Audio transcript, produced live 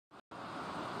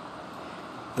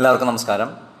എല്ലാവർക്കും നമസ്കാരം.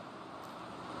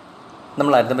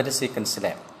 നമ്മൾ അരിത്മെറ്റിക്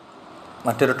സീക്വൻസിലെ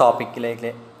മറ്റൊരു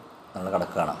ടോപ്പിക്കിലേക്ക് നമ്മൾ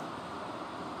കടക്കുകയാണ്.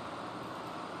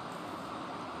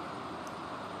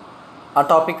 ആ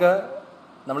ടോപ്പിക്ക്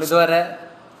നമ്മളിതുവരെ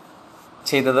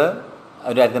ചെയ്തത്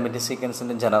ഒരു അരിത്മെറ്റിക്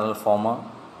സീക്വൻസിൻ്റെ ജനറൽ ഫോം,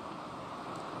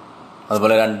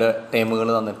 അതുപോലെ 2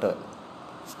 ടേമുകൾ തന്നിട്ട്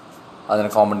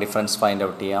അതിന് കോമൺ ഡിഫറൻസ് ഫൈൻഡ്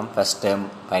ഔട്ട് ചെയ്യാം, ഫസ്റ്റ് ടേം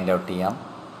ഫൈൻഡ് ഔട്ട് ചെയ്യാം.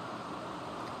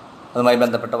 അതുമായി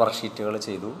ബന്ധപ്പെട്ട വർക്ക്ഷീറ്റുകൾ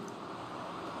ചെയ്തു.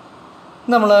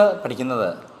 നമ്മൾ പഠിക്കുന്നത്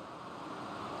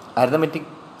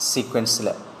അരിത്മെറ്റിക്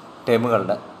സീക്വൻസിലെ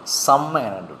ടേമുകളുടെ സം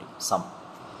എങ്ങനെ കണ്ടുപിടിക്കും.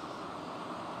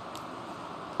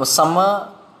 സമ്മ്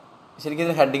ശരിക്കും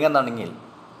ഇതിന് heading എന്താണെങ്കിൽ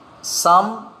some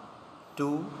to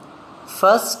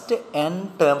first n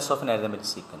terms of N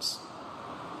arithmetic sequence.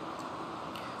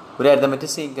 ഒരു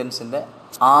അരിത്മെറ്റിക് സീക്വൻസിൻ്റെ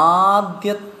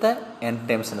ആദ്യത്തെ n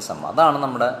ടേംസിൻ്റെ സം. അതാണ്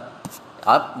നമ്മുടെ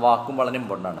ആ വാക്കും വളരെ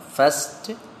ഇമ്പോർട്ടൻ്റ് ആണ്.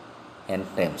 ഫസ്റ്റ് n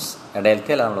ടേംസ്,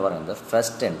 ഇടയിലത്തെയല്ല നമ്മൾ പറയുന്നത്,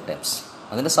 ഫസ്റ്റ് n ടേംസ്.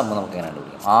 അതിൻ്റെ സമ്മ നമുക്ക് എങ്ങനെ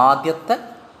കണ്ടുപിടിക്കും? ആദ്യത്തെ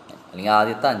അല്ലെങ്കിൽ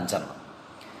ആദ്യത്തെ 5 എണ്ണം,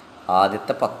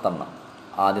 ആദ്യത്തെ 10 എണ്ണം,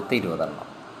 ആദ്യത്തെ 20 എണ്ണം,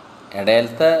 ഇടയിൽ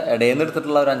നിന്ന്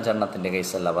എടുത്തിട്ടുള്ള ഒരു 5 എണ്ണത്തിൻ്റെ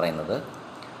കേസല്ല പറയുന്നത്.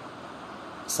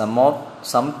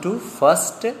 Some to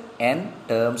first n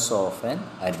terms of N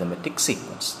arithmetic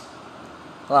sequence.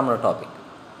 അത് നമ്മുടെ ടോപ്പിക്.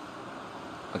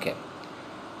 ഓക്കെ,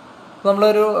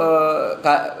 നമ്മളൊരു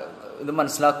ഇത്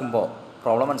മനസ്സിലാക്കുമ്പോൾ,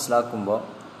 പ്രോബ്ലം മനസ്സിലാക്കുമ്പോൾ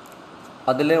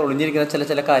അതിൽ ഒളിഞ്ഞിരിക്കുന്ന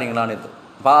ചില കാര്യങ്ങളാണിത്.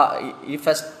 അപ്പോൾ ഈ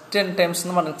ഫസ്റ്റ് n ടൈംസ്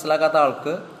എന്ന് മനസ്സിലാക്കാത്ത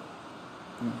ആൾക്ക്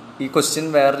ഈ ക്വസ്റ്റ്യൻ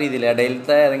വേറെ രീതിയിൽ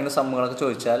ഇടയിലത്തെ ഏതെങ്കിലും സമ്മുകളൊക്കെ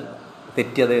ചോദിച്ചാൽ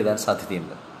തെറ്റിയത് എഴുതാൻ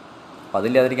സാധ്യതയുണ്ട്. അപ്പോൾ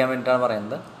അതില്ലാതിരിക്കാൻ വേണ്ടിയിട്ടാണ്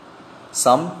പറയുന്നത്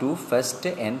some to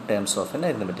first n terms of N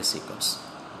arithmetic sequence.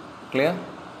 Clear?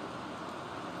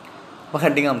 അപ്പോൾ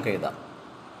ഹെഡിങ് നമുക്ക് എഴുതാം,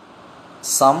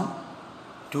 some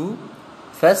to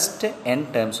first n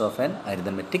terms of N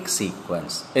arithmetic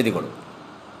sequence. എഴുതിക്കൊള്ളൂ.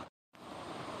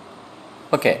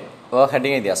 Okay, അപ്പോൾ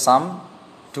ഹെഡിങ് എഴുതിയ some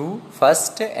to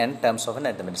first n terms of N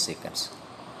arithmetic sequence.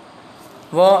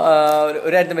 അപ്പോൾ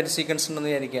ഒരു arithmetic sequence ഉണ്ടെന്ന്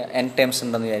വിചാരിക്കുക, n terms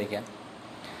ഉണ്ടെന്ന് വിചാരിക്കുക.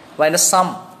 അപ്പോൾ അതിൻ്റെ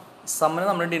സമ്മിനെ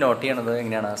നമ്മൾ ഡിനോട്ട് ചെയ്യണത്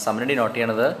എങ്ങനെയാണ്? സമ്മിനെ ഡിനോട്ട്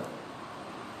ചെയ്യണത്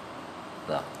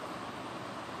ഇതാ,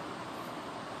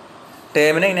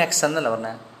 ടേമിനെ ഇങ്ങനെ x എന്നല്ല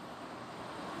പറഞ്ഞാൽ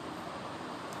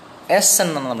എസ്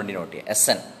എന്നാണ് നമ്മൾ ഡിനോട്ട് ചെയ്യുക. S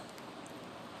N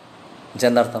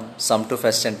എന്താർത്ഥം? Some to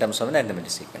first n terms of N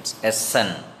arithmetic sequence. S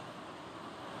N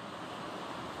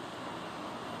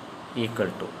equal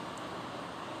to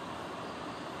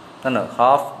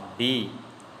half d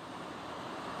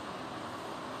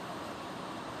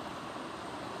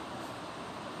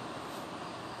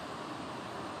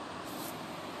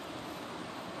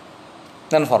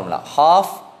then formula half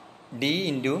d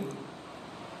into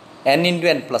n into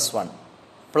n plus 1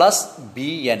 plus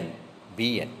bn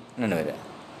എന്നാണ് വരിക.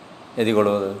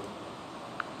 എഴുതിക്കോളൂ അത്.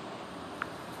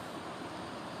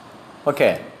 Okay,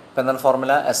 ഇപ്പം എന്താണ്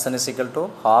formula? S N is equal to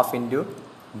half into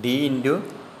D into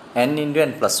n into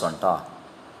n plus 1 കേട്ടോ,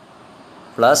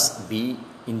 plus B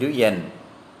into n.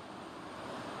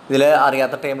 ഇതിൽ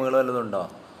അറിയാത്ത ടേമുകൾ വല്ലതുണ്ടോ?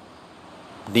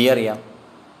 D അറിയാം,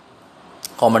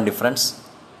 common difference.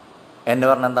 n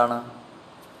പറഞ്ഞാൽ എന്താണ്?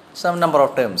 സം നമ്പർ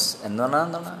ഓഫ് ടേംസ് എന്ന് പറഞ്ഞാൽ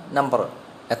എന്താണ്? നമ്പർ,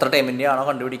 എത്ര ടേമിൻ്റെ ആണോ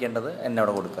കണ്ടുപിടിക്കേണ്ടത് n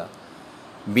അവിടെ കൊടുക്കുക.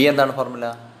 ബി എന്താണ് formula?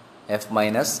 F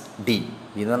minus D.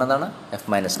 B എന്ന് പറഞ്ഞാൽ എന്താണ്? എഫ്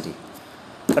മൈനസ് ഡി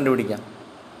കണ്ടുപിടിക്കാം.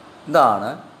 ഇതാണ്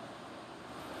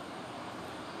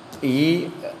ഈ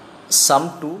some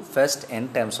to first n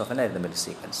terms of N arithmetic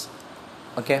sequence.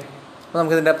 Okay, അപ്പോൾ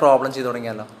നമുക്കിതിൻ്റെ പ്രോബ്ലം ചെയ്ത്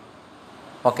തുടങ്ങിയാലോ?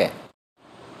 ഓക്കെ,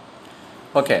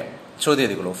 ചോദ്യം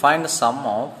എഴുതിക്കോളൂ. Find the sum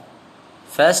of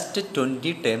first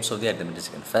 20 terms of the arithmetic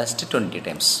sequence. First 20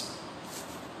 terms.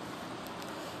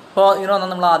 അപ്പോൾ ഇതിന് വന്നാൽ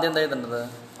നമ്മൾ ആദ്യം എന്താ എഴുതേണ്ടത്?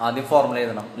 ആദ്യം ഫോർമുല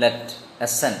എഴുതണം. ലെറ്റ്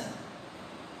എസ് എൻ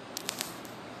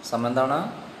സം എന്താണ്?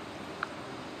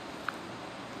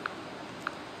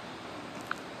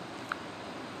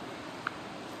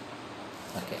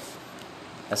 Okay,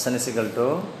 S N is equal to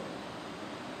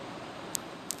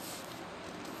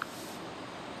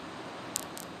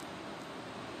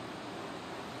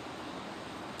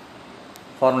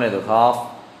formula ചെയ്തു half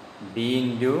D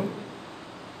into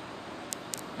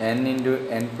n into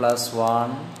n plus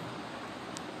 1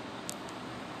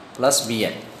 plus B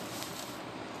N.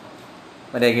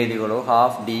 മര്യാദ എഴുതിക്കോളൂ.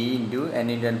 Half D into n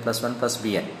into n plus 1 plus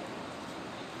B N.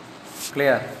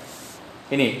 Clear?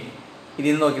 ഇനി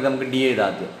ഇതിൽ നിന്ന് നോക്കി നമുക്ക് D എഴുതാം.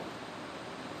 ആദ്യം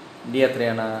ഡി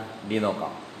എത്രയാണ്? ഡി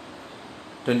നോക്കാം.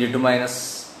 22 മൈനസ്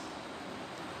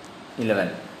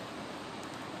 11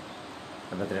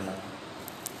 അപ്പോൾ എത്രയാണ്?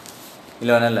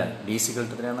 11 അല്ലേ? ഡി സിക്വൽ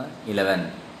ടു എത്രയാണ്? 11.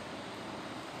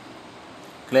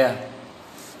 ക്ലിയർ?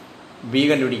 ബി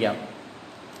കണ്ടുപിടിക്കാം.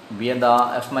 ബി എന്താ?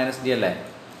 എഫ് മൈനസ് ഡി അല്ലേ?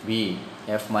 B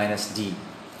F minus D.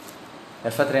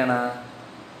 F എത്രയാണ്?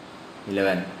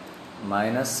 11.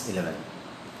 minus 11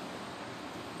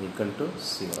 equal to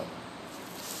 0.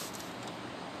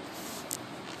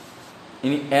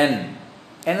 ഇനി n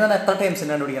എന്ന് പറഞ്ഞാൽ എത്ര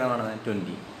ടൈംസിൻ്റെ കണ്ടുപിടിക്കാനാണ്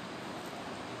 20.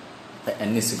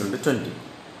 n is equal to 20.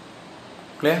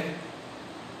 Clear?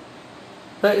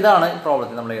 ഇപ്പോൾ ഇതാണ് ഈ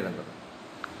പ്രോബ്ലത്തിൽ നമ്മൾ എഴുതേണ്ടത്.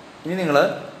 ഇനി നിങ്ങൾ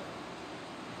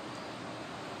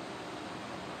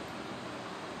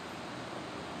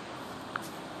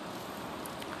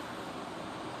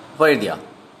അപ്പോൾ എഴുതിയ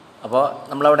അപ്പോൾ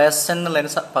നമ്മളവിടെ എസ് എന്നുള്ളതിന്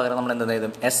പകരം നമ്മൾ എന്തെന്ന്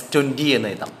എഴുതും? S20 എന്ന്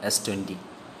എഴുതാം. S20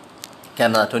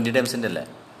 കാരണം 20 ടൈംസിൻ്റെ അല്ലേ.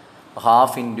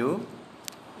 Half into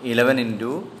 11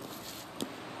 into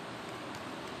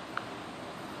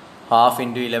half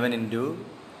into 11 into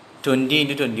 20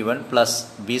 into 21 plus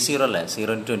B0 അല്ലേ,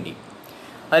 0 ഇൻറ്റു 20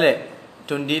 അല്ലേ.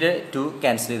 20യിൽ 2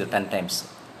 ക്യാൻസൽ ചെയ്തു 10 ടൈംസ്.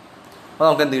 അപ്പോൾ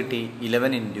നമുക്ക് എന്ത് കിട്ടി?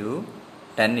 11 into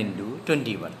 10 into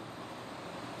 21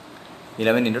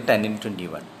 11 into 10 into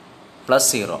 21 plus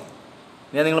 0.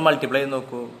 ഇനി നിങ്ങൾ മൾട്ടിപ്ലൈ ചെയ്ത്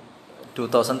നോക്കൂ.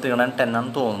 2310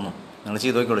 ആണെന്ന് തോന്നുന്നു. നിങ്ങൾ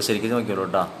ചെയ്ത് നോക്കിയോളൂ, ശരിക്കും നോക്കിയോളൂ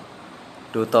കേട്ടോ.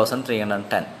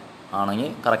 2310 ആണെങ്കിൽ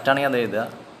കറക്റ്റാണെങ്കിൽ അത് എഴുതുക,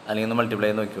 അല്ലെങ്കിൽ ഒന്ന് മൾട്ടിപ്ലൈ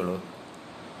ചെയ്ത് നോക്കിയോളൂ.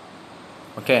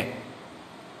 ഓക്കെ.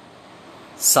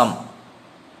 സം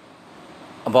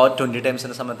അപ്പോൾ 20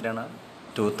 ടൈംസിൻ്റെ സം എത്രയാണ്?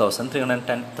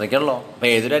 2310. ഇത്രയ്ക്കുള്ളൂ. അപ്പോൾ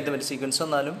ഏതൊരു അരിത്മെറ്റിക് സീക്വൻസ്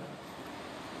വന്നാലും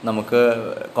നമുക്ക്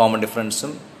കോമൺ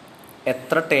ഡിഫറൻസും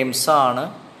എത്ര ടൈംസാണ്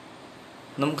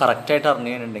എന്നും കറക്റ്റായിട്ട്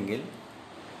അറിഞ്ഞിട്ടുണ്ടെങ്കിൽ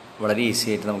വളരെ ഈസി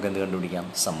ആയിട്ട് നമുക്ക് എന്ത് കണ്ടുപിടിക്കാം?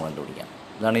 സം കണ്ടുപിടിക്കാം.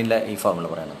 ഇതാണ് ഈ ഫോർമുല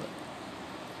പറയുന്നത്.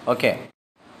 ഓക്കെ.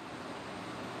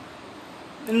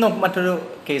 ഇനി നമുക്ക് മറ്റൊരു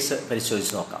കേസ്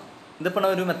പരിശോധിച്ച് നോക്കാം. ഇതിപ്പോൾ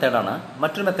ഒരു മെത്തേഡാണ്.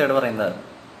 മറ്റൊരു മെത്തേഡ് പറയുന്നത്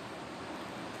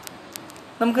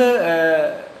നമുക്ക്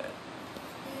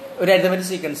ഒരു അരിത്മെറ്റിക്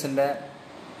സീക്വൻസിൻ്റെ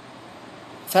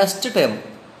ഫസ്റ്റ് ടേം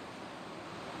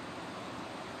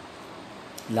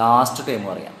ലാസ്റ്റ് ടേമും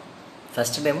അറിയാം.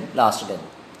 First ടേമും last ടേമും.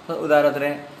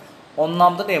 ഉദാഹരണത്തിന്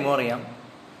ഒന്നാമത്തെ ടേമും അറിയാം,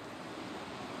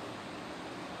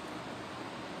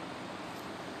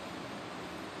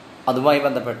 അതുമായി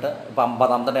ബന്ധപ്പെട്ട് ഇപ്പോൾ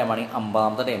 50ാമത്തെ ടേമാണെങ്കിൽ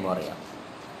 50ാമത്തെ ടേമും അറിയാം.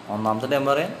 ഒന്നാമത്തെ ടേമും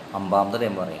അറിയാം, 50ാമത്തെ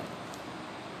ടേമും അറിയാം.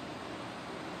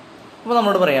 അപ്പോൾ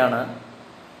നമ്മളോട് പറയാണ്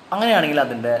അങ്ങനെയാണെങ്കിൽ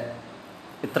അതിൻ്റെ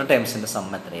ഇത്ര ടേംസിൻ്റെ സം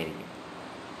എത്രയായിരിക്കും?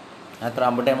 എത്ര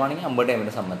 50 ടേമാണെങ്കിൽ 50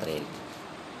 ടേമിൻ്റെ സം എത്രയായിരിക്കും?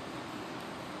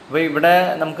 അപ്പോൾ ഇവിടെ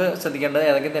നമുക്ക് ശ്രദ്ധിക്കേണ്ടത്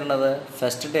ഏതൊക്കെ തരുന്നത്?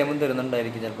 ഫസ്റ്റ് ടേമും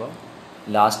തരുന്നുണ്ടായിരിക്കും, ചിലപ്പോൾ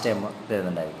ലാസ്റ്റ് ടേം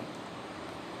തരുന്നുണ്ടായിരിക്കും.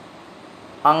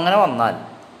 അങ്ങനെ വന്നാൽ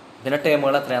ഇതിൻ്റെ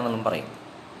ടേമുകൾ എത്രയാണെന്നുള്ളതും പറയും.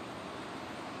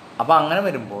 അപ്പോൾ അങ്ങനെ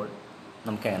വരുമ്പോൾ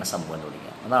നമുക്ക് എങ്ങനെ സം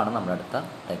കണ്ടുപിടിക്കാം? അതാണ് നമ്മുടെ അടുത്ത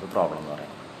ടൈപ്പ് പ്രോബ്ലം എന്ന്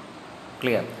പറയുന്നത്.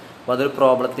 ക്ലിയർ? അപ്പോൾ അതൊരു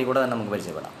പ്രോബ്ലത്തിൽ കൂടെ തന്നെ നമുക്ക്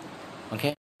പരിചയപ്പെടാം.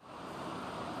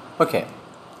 ഓക്കെ.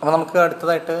 അപ്പോൾ നമുക്ക്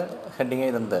അടുത്തതായിട്ട് ഹെഡിങ്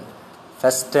ചെയ്തത്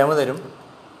ഫസ്റ്റ് ടേം തരും,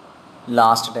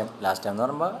 ലാസ്റ്റ് ടേം എന്ന്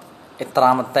പറയുമ്പോൾ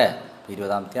എത്രാമത്തെ?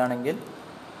 20ാമത്തെ ആണെങ്കിൽ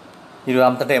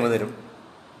 20ാമത്തെ ടേം തരും.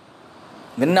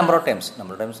 ഇതിന് നമ്പർ ഓഫ് ടേംസ്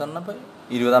പറഞ്ഞപ്പോൾ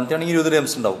 20ാമത്തെ ആണെങ്കിൽ 20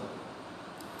 ടേംസ് ഉണ്ടാവും.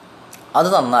 അത്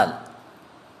തന്നാൽ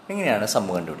എങ്ങനെയാണ് സം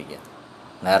കണ്ടുപിടിക്കുക?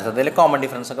 നേരത്തെ കോമൺ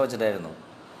ഡിഫറൻസ് ഒക്കെ വെച്ചിട്ടായിരുന്നു.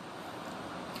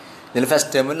 ഇതിൽ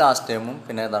ഫസ്റ്റ് ടേമും ലാസ്റ്റ് ടേമും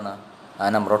പിന്നെ ഏതാണ് ആ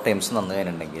നമ്പർ ഓഫ് ടേംസ് തന്നു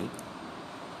കഴിഞ്ഞിട്ടുണ്ടെങ്കിൽ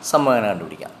സം എങ്ങനെ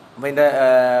കണ്ടുപിടിക്കാം? അപ്പോൾ ഇതിൻ്റെ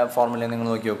ഫോർമുല നിങ്ങൾ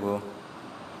നോക്കി നോക്കൂ.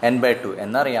 n/2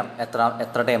 എന്നറിയാം.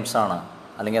 എത്ര ടേംസാണ്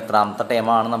അല്ലെങ്കിൽ എത്രാമത്തെ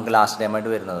ടേമാണ് നമുക്ക് ലാസ്റ്റ് ടേമായിട്ട്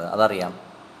വരുന്നത് അതറിയാം.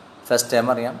 ഫസ്റ്റ് ടേം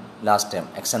അറിയാം, ലാസ്റ്റ് ടേം.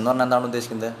 എക്സ് എന്ന് പറഞ്ഞാൽ എന്താണ്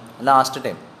ഉദ്ദേശിക്കുന്നത്? Last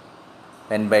term.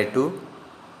 n/2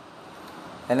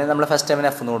 അല്ലെങ്കിൽ നമ്മൾ ഫസ്റ്റ് ടൈമിന്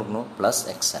f എന്ന് കൊടുക്കുന്നു പ്ലസ്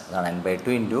xn. അതാണ്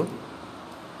n/2 into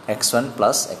x1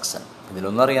 plus xn.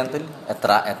 ഇതിലൊന്നും അറിയാത്തതിൽ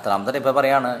എത്രാമത്തെ ടൈപ്പ്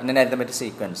പറയാണ്. ഇന്ന അരിത്മെറ്റിക്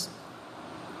സീക്വൻസ്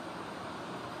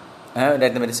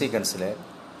അരിത്മെറ്റിക് സീക്വൻസിൽ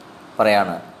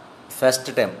പറയാണ്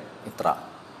ഫസ്റ്റ് ടൈം ഇത്ര,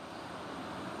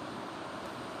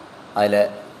 അതിൽ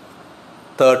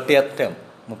 30th ടേം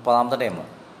 30ാമത്തെ ടൈം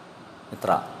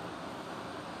ഇത്ര.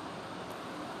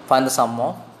 Find the sum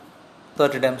of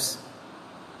 30 times.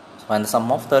 Find the sum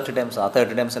of 30 times. ആ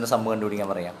 30 ടൈംസിൻ്റെ സം കണ്ടുപിടിക്കാൻ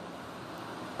പറയാം.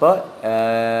 അപ്പോൾ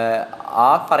ആ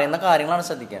പറയുന്ന കാര്യങ്ങളാണ്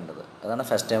ശ്രദ്ധിക്കേണ്ടത്. അതാണ്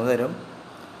ഫസ്റ്റ് ടൈം തരും,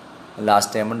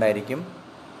 ലാസ്റ്റ് ടൈം ഉണ്ടായിരിക്കും,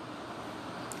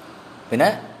 പിന്നെ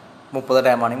 30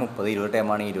 ടൈമാണെങ്കിൽ 30, 20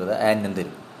 ടൈമാണെങ്കിൽ 20, എന്നും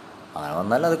തരും. അങ്ങനെ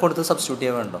വന്നാൽ അത് കൊടുത്ത് സബ്സ്റ്റിറ്റ്യൂട്ട്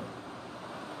ചെയ്യാൻ വേണ്ടോ?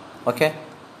 ഓക്കെ.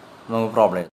 നമുക്ക്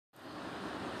പ്രോബ്ലം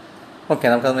ഓക്കെ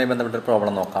നമുക്കതുമായി ബന്ധപ്പെട്ടൊരു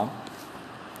പ്രോബ്ലം നോക്കാം.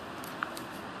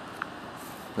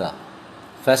 ഇതാ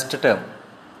first term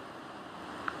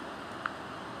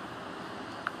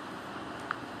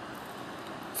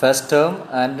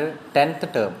and 10th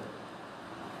term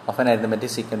of an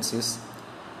arithmetic sequence is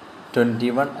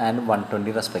 21 and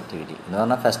 120 respectively. എന്ന്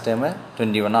പറഞ്ഞാൽ ഫസ്റ്റ് ടേം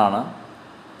 21 ആണ്,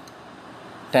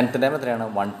 10th ടേം എത്രയാണ്?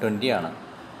 120 ആണ്.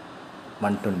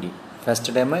 120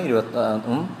 ഫസ്റ്റ് ടേം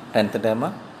 20, 10th ടേം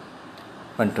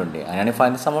 120. അങ്ങനെയാണ്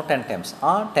ഫൈൻഡ് സം ഓഫ് 10 ടേംസ്.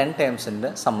 ആ 10 ടേംസിൻ്റെ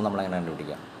സം നമ്മൾ എങ്ങനെ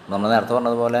കണ്ടുപിടിക്കാം? നമ്മൾ നേരത്തെ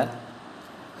പറഞ്ഞതുപോലെ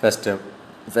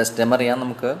ഫസ്റ്റ് ടേം അറിയാം,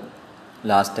 നമുക്ക്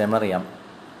ലാസ്റ്റ് ടേം അറിയാം,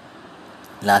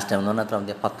 ലാസ്റ്റ് ടൈം എന്ന് പറഞ്ഞാൽ എത്ര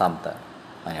മതി? 10ാമത്തെ.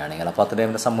 അങ്ങനെയാണെങ്കിൽ ആ 10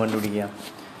 ടൈമിൻ്റെ സം കണ്ടുപിടിക്കുക.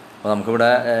 അപ്പോൾ നമുക്കിവിടെ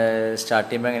സ്റ്റാർട്ട്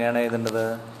ചെയ്യുമ്പോൾ എങ്ങനെയാണ് എഴുതേണ്ടത്?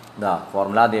 ഇതാ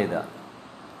ഫോർമുല ആദ്യം എഴുതുക.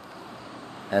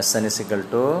 Sn is equal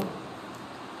to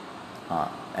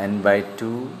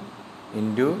n/2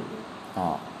 into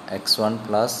x1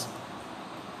 plus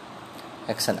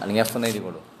xn, അല്ലെങ്കിൽ എഫ് എന്ന്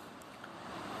എഴുതിക്കോളൂ.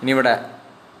 ഇനി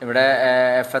ഇവിടെ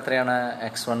എഫ് എത്രയാണ്?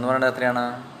 x1 എന്ന് പറയുന്നത് എത്രയാണ്?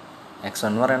 x1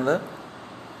 എന്ന് പറയുന്നത്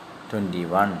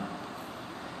 21.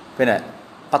 പിന്നെ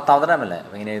 10ാമത്തെ ടൈമല്ലേ,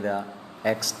 അപ്പോൾ ഇങ്ങനെ എഴുതുക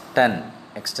x10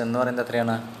 എന്ന് പറയുന്നത്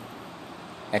എത്രയാണ്?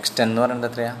 x10 എന്ന് പറയുന്നത്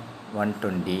എത്രയാണ്?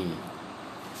 120.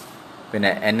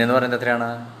 പിന്നെ n എന്ന് പറയുന്നത് എത്രയാണ്?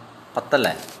 10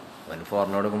 അല്ലേ? അതിന്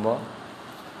ഫോർമുല കൊടുക്കുമ്പോൾ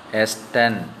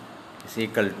S10 is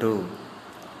equal to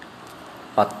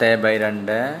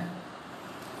 10/2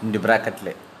 into ബ്രാക്കറ്റിൽ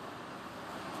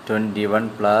 21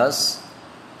 പ്ലസ്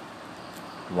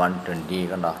 120.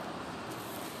 കണ്ടോ?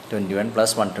 21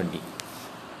 പ്ലസ് 120.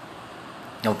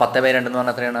 അപ്പോൾ 10/2 എന്ന്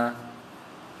പറഞ്ഞാൽ എത്രയാണ്?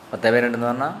 10/2 എന്ന്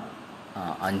പറഞ്ഞാൽ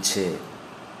 5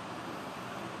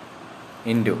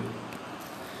 ഇൻറ്റു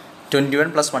 21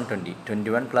 പ്ലസ് 120.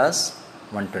 21 പ്ലസ്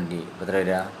 120 ഇപ്പോൾ എത്ര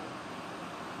വരിക?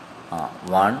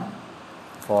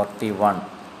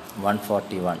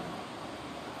 141.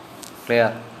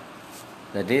 ക്ലിയർ?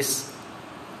 That is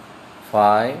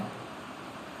 5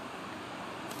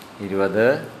 20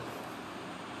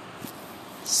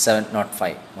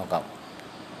 705. നോക്കാം.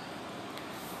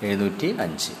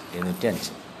 705.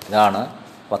 ഇതാണ്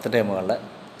 10 ടൈമുകളുടെ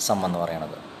സം എന്ന്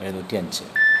പറയുന്നത്. 705.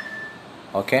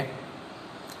 ഓക്കെ.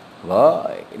 അപ്പോൾ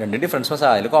 2 ഡിഫറൻസ്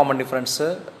അതിൽ കോമൺ ഡിഫറൻസ്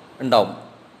ഉണ്ടാവും.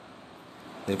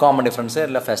 ഇതിൽ കോമൺ ഡിഫറൻസ്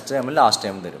വരില്ല. ഫസ്റ്റ് ടൈമും ലാസ്റ്റ്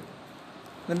ടൈമും തരും.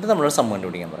 എന്നിട്ട് നമ്മളൊരു സം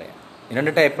കണ്ടുപിടിക്കാൻ പറയാം. ഈ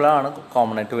 2 ടൈപ്പിലാണ്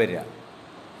കോമൺ ആയിട്ട് വരിക.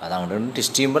 അതങ്ങോട്ട്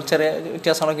ടെസ്റ്റ് ചെയ്യുമ്പോൾ ചെറിയ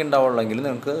വ്യത്യാസങ്ങളൊക്കെ ഉണ്ടാവുള്ളെങ്കിൽ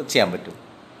നിങ്ങൾക്ക് ചെയ്യാൻ പറ്റും.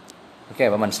 ഓക്കെ.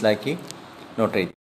 അപ്പോൾ മനസ്സിലാക്കി നോട്ട് ചെയ്യും.